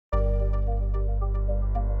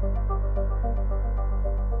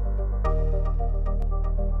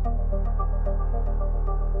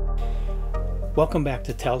Welcome back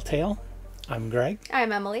to Telltale. I'm Greg,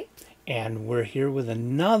 I'm Emily. and we're here with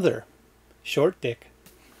another short dick.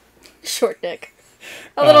 Short dick.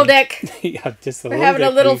 A little dick. Yeah, just a We're little having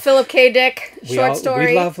dick. a little Philip K. Dick short story.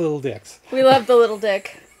 We love little dicks. We love the little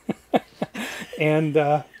dick. And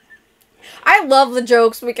I love the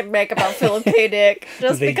jokes we can make about Philip K. Dick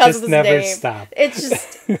just they because just of his never name. stop. It's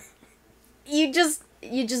just you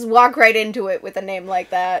just walk right into it with a name like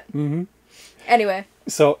that. Mm-hmm. Anyway.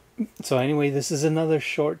 So anyway, this is another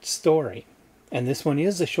short story. And this one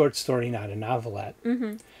is a short story, not a novelette.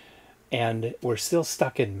 Mm-hmm. And we're still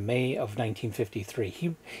stuck in May of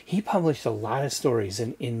 1953. He published a lot of stories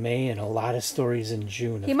in May and a lot of stories in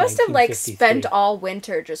June of 1953. He must have spent all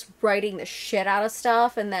winter just writing the shit out of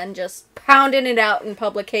stuff and then just pounding it out in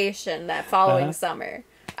publication that following summer.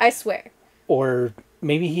 I swear. Or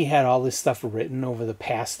maybe he had all this stuff written over the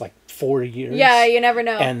past 4 years. Yeah, you never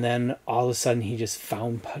know. And then all of a sudden he just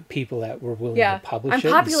found people that were willing to publish it.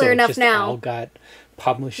 I'm popular enough just now. All got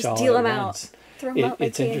published just all deal at them once. out. Throw them out like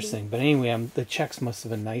It's candy. interesting. But anyway, the checks must have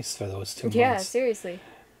been nice for those 2 months. Yeah, seriously.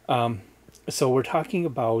 So we're talking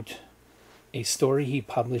about a story he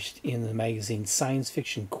published in the magazine Science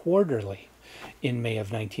Fiction Quarterly in May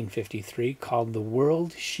of 1953 called The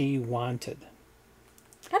World She Wanted.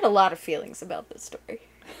 I had a lot of feelings about this story.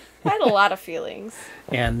 I had a lot of feelings.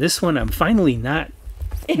 And this one I'm finally not.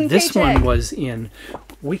 This one was in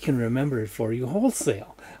We Can Remember It For You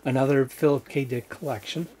Wholesale, another Philip K. Dick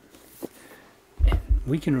collection.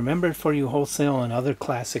 We Can Remember It For You Wholesale and Other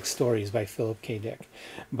Classic Stories by Philip K. Dick.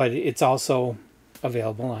 But it's also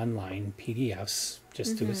available online, PDFs.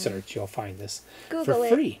 Just do a search, you'll find this Google for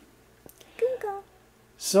free. Google.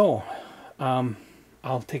 So,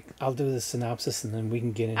 I'll do the synopsis and then we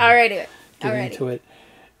can get into it.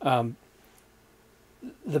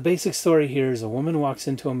 The basic story here is a woman walks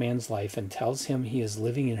into a man's life and tells him he is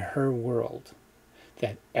living in her world,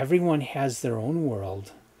 that everyone has their own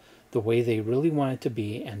world, the way they really want it to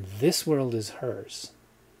be, and this world is hers.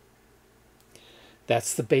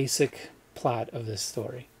 That's the basic plot of this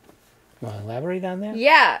story. Want to elaborate on that?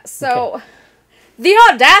 Yeah, so the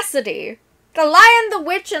audacity. The Lion, the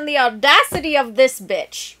Witch, and the audacity of this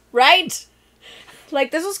bitch, right?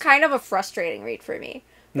 This was kind of a frustrating read for me.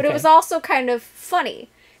 But it was also kind of funny.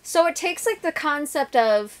 So it takes, the concept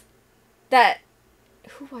of that...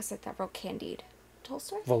 Who was it that wrote Candide?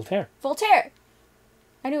 Tolstoy? Voltaire.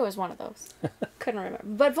 I knew it was one of those. Couldn't remember.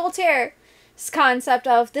 But Voltaire's concept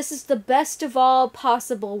of this is the best of all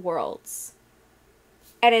possible worlds.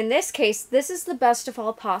 And in this case, this is the best of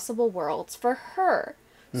all possible worlds for her.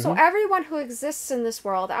 So everyone who exists in this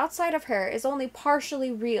world outside of her is only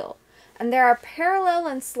partially real. And there are parallel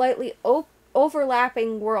and slightly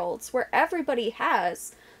overlapping worlds where everybody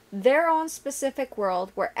has their own specific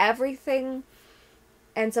world where everything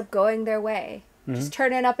ends up going their way. Just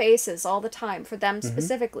turning up aces all the time for them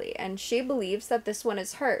specifically. And she believes that this one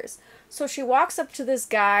is hers. So she walks up to this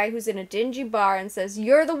guy who's in a dingy bar and says,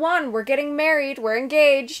 "You're the one. We're getting married. We're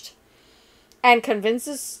engaged." And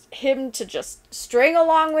convinces him to just string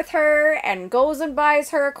along with her and goes and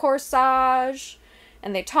buys her a corsage.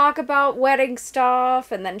 And they talk about wedding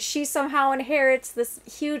stuff. And then she somehow inherits this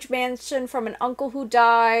huge mansion from an uncle who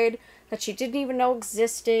died that she didn't even know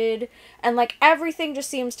existed. And, everything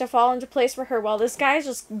just seems to fall into place for her while this guy's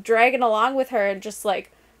just dragging along with her and just but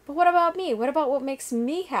what about me? What about what makes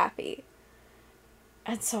me happy?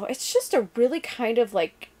 And so it's just a really kind of,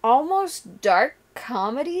 almost dark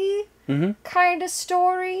comedy kind of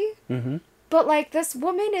story. But, this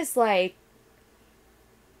woman is, I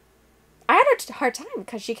had a hard time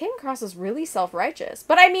because she came across as really self-righteous.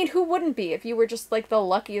 But, I mean, who wouldn't be if you were just, the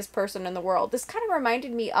luckiest person in the world? This kind of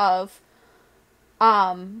reminded me of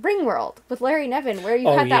Ringworld with Larry Nevin, where you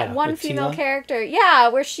had that one female Tila? character. Yeah,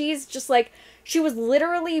 where she's just, she was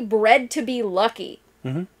literally bred to be lucky.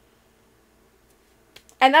 And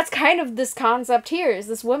that's kind of this concept here, is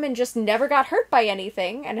this woman just never got hurt by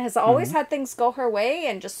anything and has always had things go her way,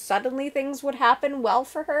 and just suddenly things would happen well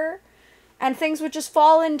for her. And things would just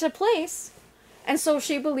fall into place. And so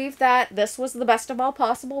she believed that this was the best of all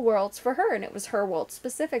possible worlds for her, and it was her world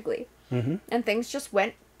specifically. And things just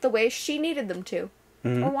went the way she needed them to.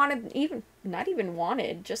 Or not even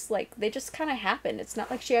wanted, just they just kind of happened. It's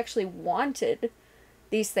not like she actually wanted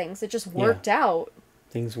these things. It just worked out.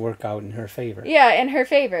 Things work out in her favor. Yeah, in her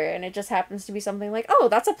favor. And it just happens to be something oh,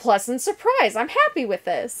 that's a pleasant surprise. I'm happy with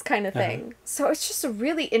this kind of thing. So it's just a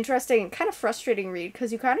really interesting and kind of frustrating read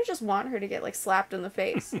because you kind of just want her to get slapped in the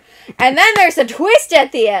face. And then there's a twist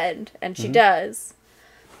at the end. And she does.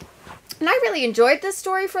 And I really enjoyed this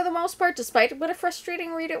story for the most part, despite what a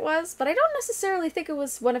frustrating read it was. But I don't necessarily think it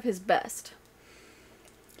was one of his best.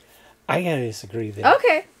 I gotta disagree there.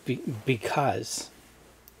 Okay. Because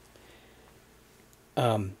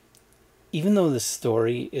even though the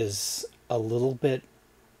story is a little bit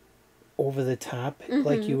over the top,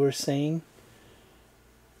 like you were saying,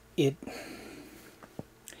 it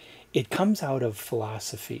comes out of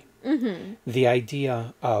philosophy. The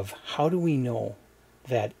idea of how do we know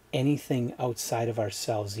that anything outside of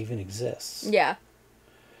ourselves even exists? Yeah.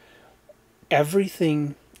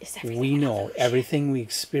 Everything Everything we know, evolution? everything we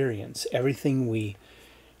experience, everything we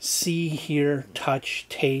see, hear, touch,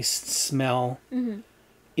 taste, smell,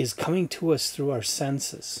 is coming to us through our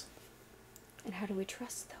senses. And how do we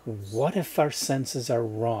trust those? What if our senses are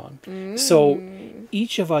wrong? So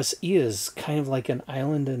each of us is kind of like an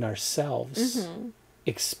island in ourselves,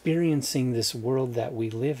 experiencing this world that we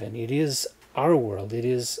live in. It is our world. It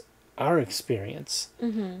is our experience,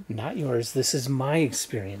 not yours. This is my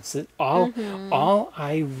experience. All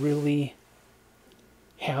I really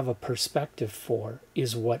have a perspective for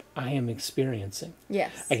is what I am experiencing.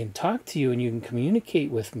 Yes. I can talk to you and you can communicate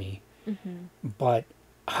with me, but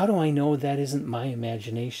how do I know that isn't my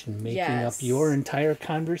imagination making up Yes. your entire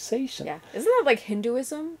conversation? Yeah. Isn't that like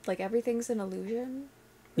Hinduism? Like everything's an illusion?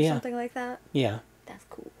 Or Yeah. something like that? Yeah. That's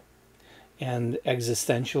cool. And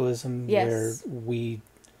existentialism, Yes. where we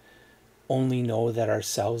only know that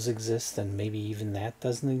ourselves exist, and maybe even that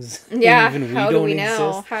doesn't exist. Yeah. Even we How do don't we know?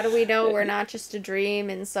 exist. How do we know we're not just a dream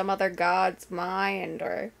in some other god's mind,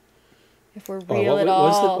 or if we're Oh, real at what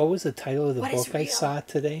all? was the title of the What is book I real? saw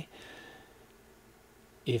today?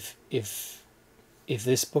 If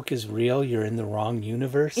this book is real, you're in the wrong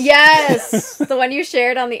universe. Yes! The one you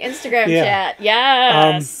shared on the Instagram Yeah. chat.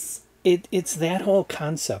 Yes! It's that whole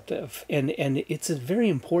concept of, and it's a very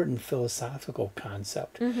important philosophical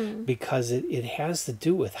concept, because it has to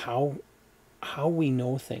do with how we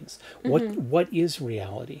know things. What is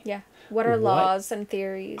reality? Yeah. What are What laws and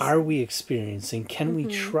theories? Are we experiencing? Can we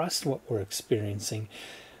trust what we're experiencing?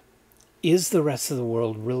 Is the rest of the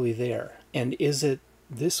world really there? And is it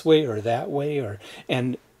this way or that way?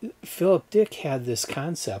 And Philip Dick had this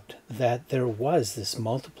concept that there was this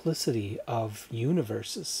multiplicity of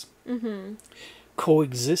universes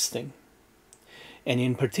coexisting. And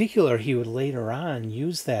in particular, he would later on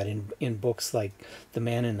use that in books like The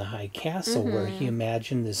Man in the High Castle, where he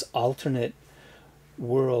imagined this alternate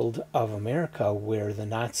world of America where the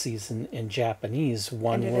Nazis and Japanese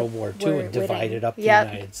won Ended up World War II and divided winning. up the Yep.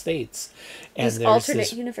 United States. And These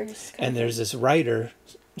alternate universe. and there's this writer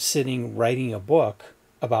writing a book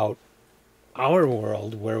about our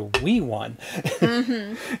world where we won.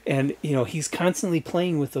 And he's constantly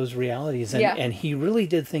playing with those realities, and he really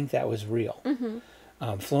did think that was real.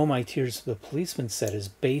 Flow My Tears, the Policeman said, is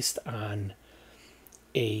based on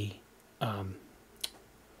a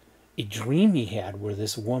dream he had where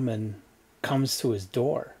this woman comes to his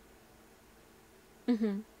door.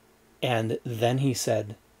 And then he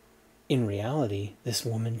said, in reality, this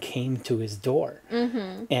woman came to his door.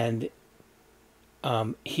 And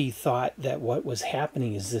he thought that what was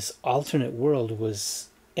happening is this alternate world was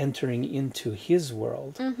entering into his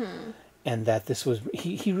world. And that this was,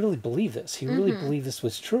 he really believed this. He really believed this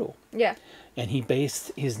was true. Yeah. And he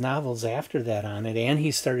based his novels after that on it. And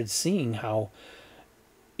he started seeing how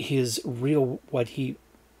what he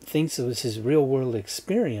thinks was his real world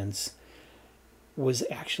experience was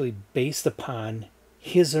actually based upon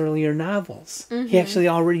his earlier novels. He actually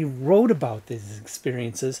already wrote about these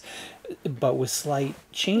experiences, but with slight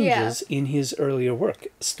changes in his earlier work.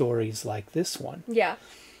 Stories like this one. Yeah.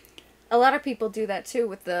 A lot of people do that too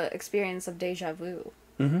with the experience of deja vu,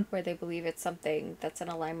 where they believe it's something that's in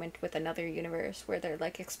alignment with another universe, where they're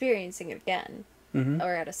like experiencing it again,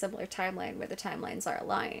 or at a similar timeline where the timelines are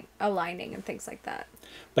aligning and things like that.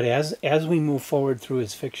 But as we move forward through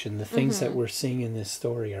his fiction, the things that we're seeing in this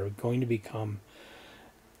story are going to become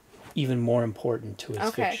even more important to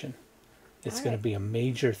his fiction. It's going to be a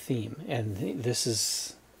major theme, and this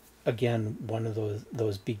is, again, one of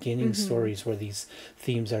those beginning stories where these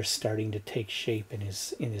themes are starting to take shape in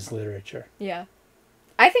his literature. Yeah.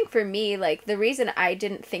 I think for me, like, the reason I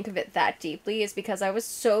didn't think of it that deeply is because I was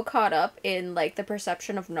so caught up in, like, the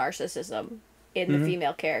perception of narcissism in the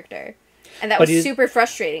female character. And that was super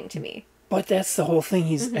frustrating to me. But that's the whole thing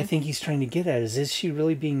I think he's trying to get at is she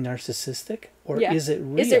really being narcissistic? Or is it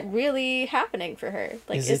real? Is it really happening for her?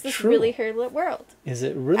 Like, is this true? really her world? Is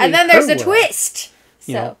it really And then there's her a world? twist!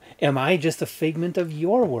 You know, am I just a figment of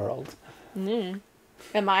your world? I'm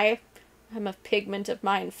a pigment of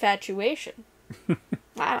my infatuation.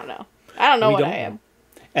 I don't know. I don't know what I am.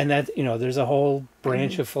 And that, there's a whole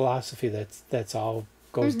branch of philosophy that's all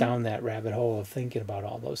goes down that rabbit hole of thinking about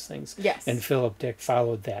all those things. Yes. And Philip Dick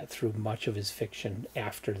followed that through much of his fiction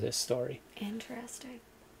after this story. Interesting.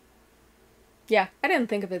 Yeah, I didn't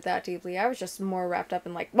think of it that deeply. I was just more wrapped up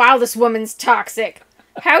in like, wow, this woman's toxic.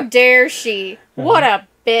 How dare she? What a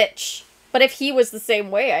bitch. But if he was the same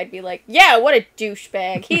way, I'd be like, yeah, what a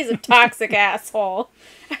douchebag. He's a toxic asshole.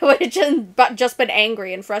 I would have just been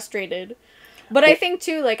angry and frustrated. But I think,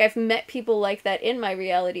 too, like, I've met people like that in my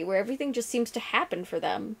reality where everything just seems to happen for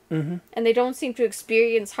them. Mm-hmm. And they don't seem to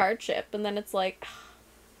experience hardship. And then it's like,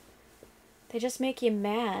 they just make you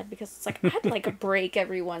mad because it's like, I'd like a break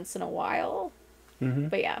every once in a while. Mm-hmm.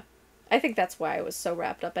 But yeah, I think that's why I was so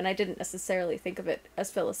wrapped up. And I didn't necessarily think of it as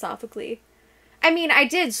philosophically. I mean, I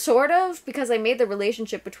did sort of, because I made the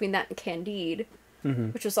relationship between that and Candide,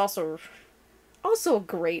 which was also a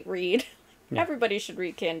great read. Yeah. Everybody should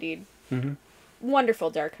read Candide. Mm-hmm. Wonderful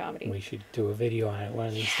dark comedy. We should do a video on it one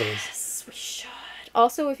of these days. Yes, we should.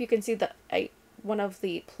 Also, if you can see one of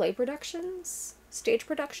the play productions, stage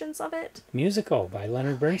productions of it. Musical by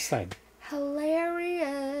Leonard Bernstein.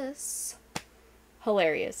 Hilarious.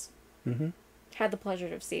 Mm-hmm. Had the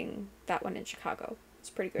pleasure of seeing that one in Chicago. It's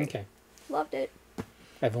pretty great. Okay. Loved it.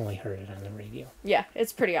 I've only heard it on the radio. Yeah,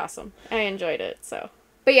 it's pretty awesome. I enjoyed it, so.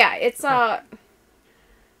 But yeah, it's,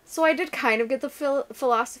 so I did kind of get the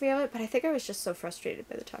philosophy of it, but I think I was just so frustrated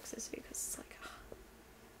by the toxicity, because it's like,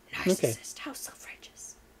 narcissist, how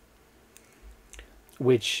self-righteous.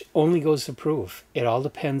 Which only goes to prove, it all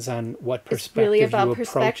depends on what perspective you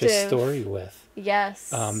approach a story with.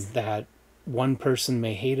 Yes. That one person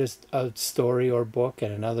may hate a story or book,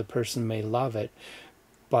 and another person may love it,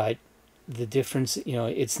 but the difference,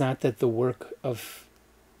 it's not that the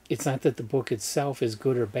book itself is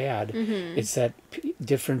good or bad. Mm-hmm. It's that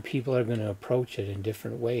different people are going to approach it in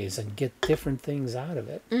different ways and get different things out of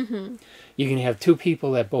it. Mm-hmm. You can have two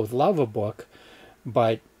people that both love a book,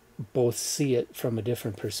 but both see it from a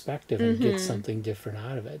different perspective and get something different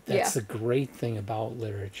out of it. That's the great thing about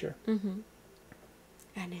literature. Mm-hmm.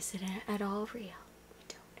 And is it at all real?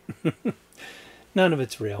 We don't know. None of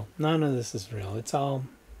it's real. None of this is real. It's all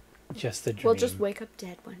just a dream. We'll just wake up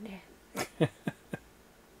dead one day.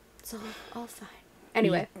 It's all fine.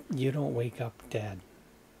 Anyway. You don't wake up dead.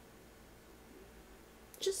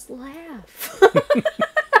 Just laugh.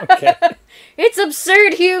 Okay. It's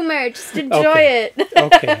absurd humor. Just enjoy it.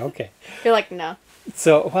 Okay. You're like, no.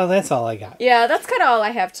 So, well, that's all I got. Yeah, that's kind of all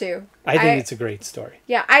I have, too. I think it's a great story.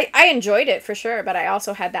 Yeah, I enjoyed it, for sure, but I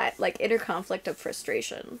also had that, like, inner conflict of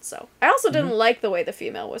frustration, so. I also didn't like the way the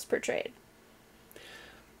female was portrayed.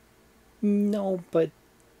 No, but,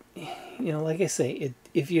 like I say,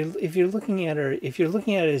 if you're looking at her, it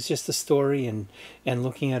as just a story and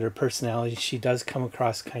looking at her personality, she does come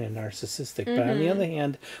across kind of narcissistic. But on the other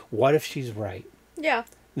hand, what if she's right? Yeah.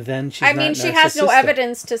 Then she's not narcissistic. She has no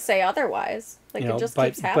evidence to say otherwise. Like, it just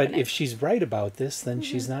keeps happening. But if she's right about this, then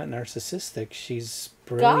she's not narcissistic. She's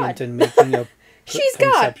brilliant in making a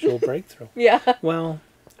conceptual breakthrough. Yeah. Well,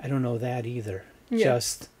 I don't know that either. Yeah.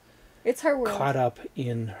 Just it's her world. Caught up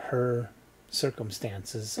in her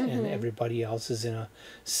circumstances, and everybody else is in a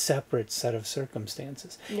separate set of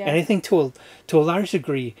circumstances. Yeah. And I think to a large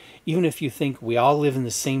degree, even if you think we all live in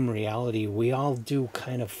the same reality, we all do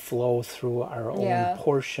kind of flow through our own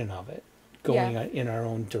portion of it, going in our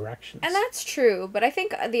own directions. And that's true, but I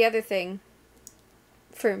think the other thing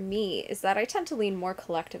for me is that I tend to lean more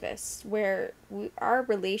collectivist, where our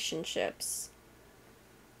relationships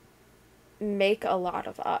make a lot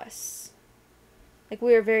of us. Like,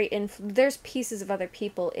 we are very there's pieces of other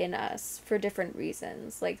people in us for different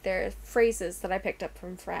reasons. Like, there are phrases that I picked up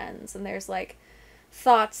from friends, and there's, like,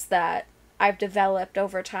 thoughts that I've developed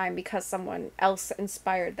over time because someone else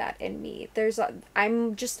inspired that in me.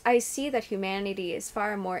 I see that humanity is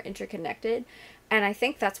far more interconnected, and I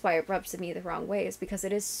think that's why it rubs me the wrong way, is because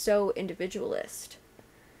it is so individualist.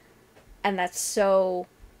 And that's so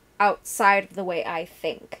outside of the way I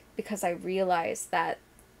think, because I realize that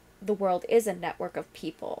the world is a network of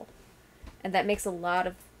people, and that makes a lot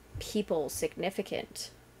of people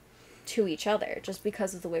significant to each other just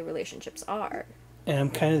because of the way relationships are. And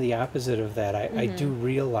I'm kind of the opposite of that. I do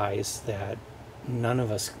realize that none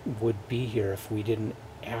of us would be here if we didn't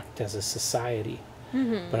act as a society.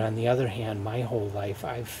 But on the other hand, my whole life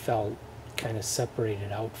I've felt kind of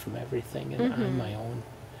separated out from everything and on my own,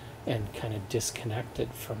 and kind of disconnected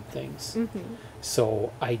from things.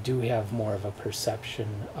 So I do have more of a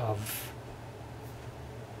perception of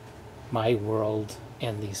my world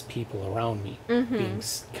and these people around me being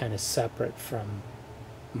kind of separate from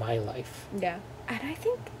my life. Yeah. And I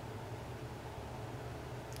think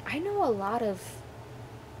I know a lot of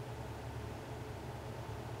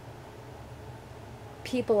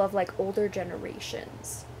people of like older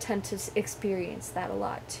generations tend to experience that a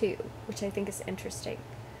lot too, which I think is interesting.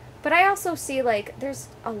 But I also see like there's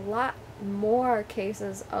a lot more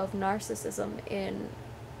cases of narcissism in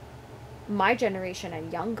my generation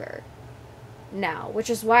and younger now, which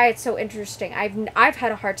is why it's so interesting. I've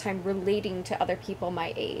had a hard time relating to other people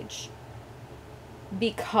my age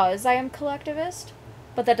because I am collectivist,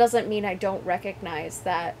 but that doesn't mean I don't recognize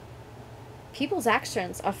that people's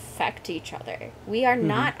actions affect each other. We are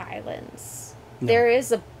not islands. No. There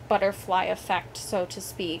is a butterfly effect, so to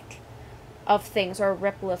speak, of things, or a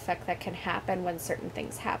ripple effect that can happen when certain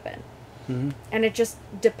things happen. And it just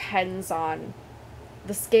depends on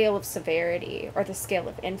the scale of severity or the scale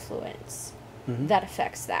of influence that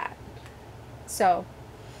affects that. So,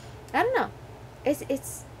 I don't know.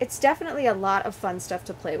 It's definitely a lot of fun stuff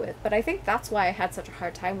to play with, but I think that's why I had such a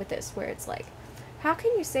hard time with this, where it's like, how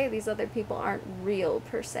can you say these other people aren't real,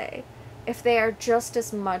 per se, if they are just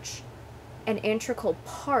as much an integral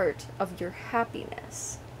part of your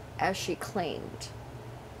happiness as she claimed?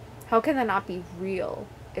 How can that not be real,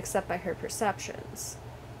 except by her perceptions?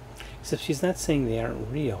 Except she's not saying they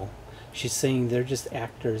aren't real. She's saying they're just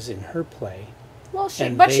actors in her play. Well,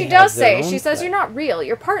 she does say, she says, you're not real,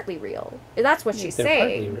 you're partly real. That's what she's saying.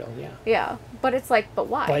 They're partly real, yeah. Yeah, but it's like, but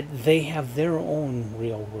why? But they have their own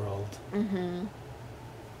real world.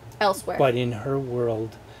 Elsewhere. But in her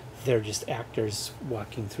world, they're just actors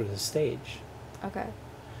walking through the stage. Okay.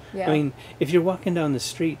 Yeah. I mean, if you're walking down the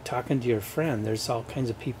street talking to your friend, there's all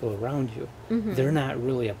kinds of people around you. They're not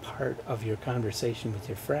really a part of your conversation with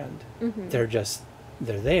your friend. They're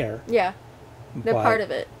there. Yeah. They're part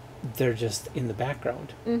of it. They're just in the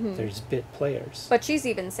background. There's bit players. But she's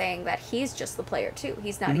even saying that he's just the player too.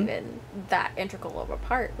 He's not even that integral of a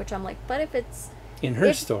part, which I'm like, but if it's... In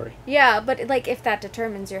her story. Yeah, but like if that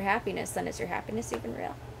determines your happiness, then is your happiness even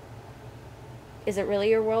real? Is it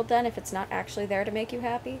really your world then if it's not actually there to make you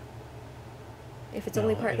happy? If it's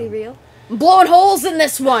only partly real? I'm blowing holes in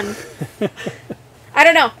this one! I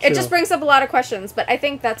don't know. True. It just brings up a lot of questions, but I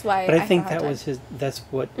think that's why. But I think that was that's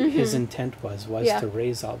what his intent was to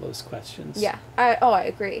raise all those questions. Yeah. I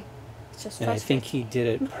agree. It's just frustrating. And I think he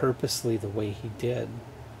did it purposely the way he did.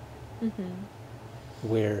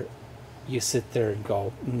 Where you sit there and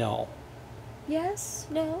go, no. Yes,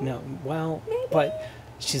 no. No, well, maybe. But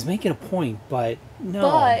she's making a point, but no,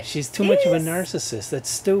 but she's too much of a narcissist. That's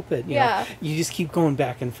stupid. You know, you just keep going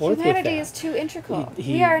back and forth with that. Humanity is too integral.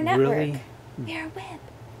 We are a network. Really we are a web.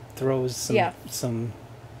 Throws some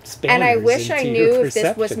spanners and I wish I knew if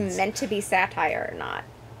this was perceptions. meant to be satire or not.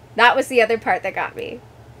 That was the other part that got me.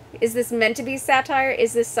 Is this meant to be satire?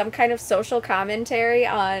 Is this some kind of social commentary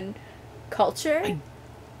on culture?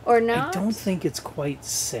 Or not? I don't think it's quite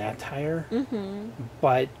satire,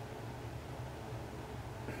 but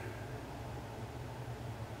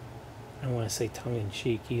I don't want to say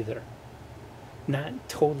tongue-in-cheek either. Not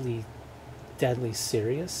totally deadly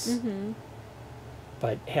serious,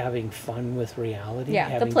 but having fun with reality,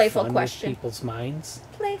 having the playful fun question. with people's minds.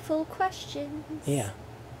 Playful questions. Yeah.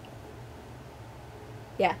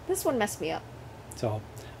 Yeah, this one messed me up. So,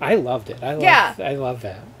 I loved it. I love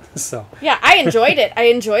that. So. Yeah, I enjoyed it. I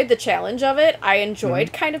enjoyed the challenge of it. I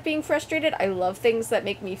enjoyed kind of being frustrated. I love things that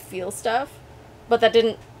make me feel stuff, but that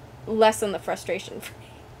didn't lessen the frustration for me.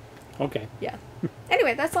 Okay. Yeah.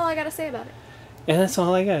 Anyway, that's all I got to say about it. And that's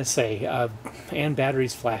all I got to say. And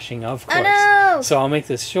battery's flashing, of course. Oh, no! So I'll make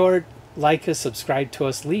this short. Like us, subscribe to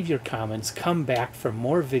us, leave your comments, come back for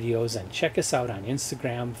more videos, and check us out on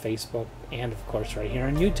Instagram, Facebook, and of course right here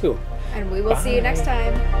on YouTube. And we will see you next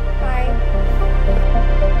time. Bye.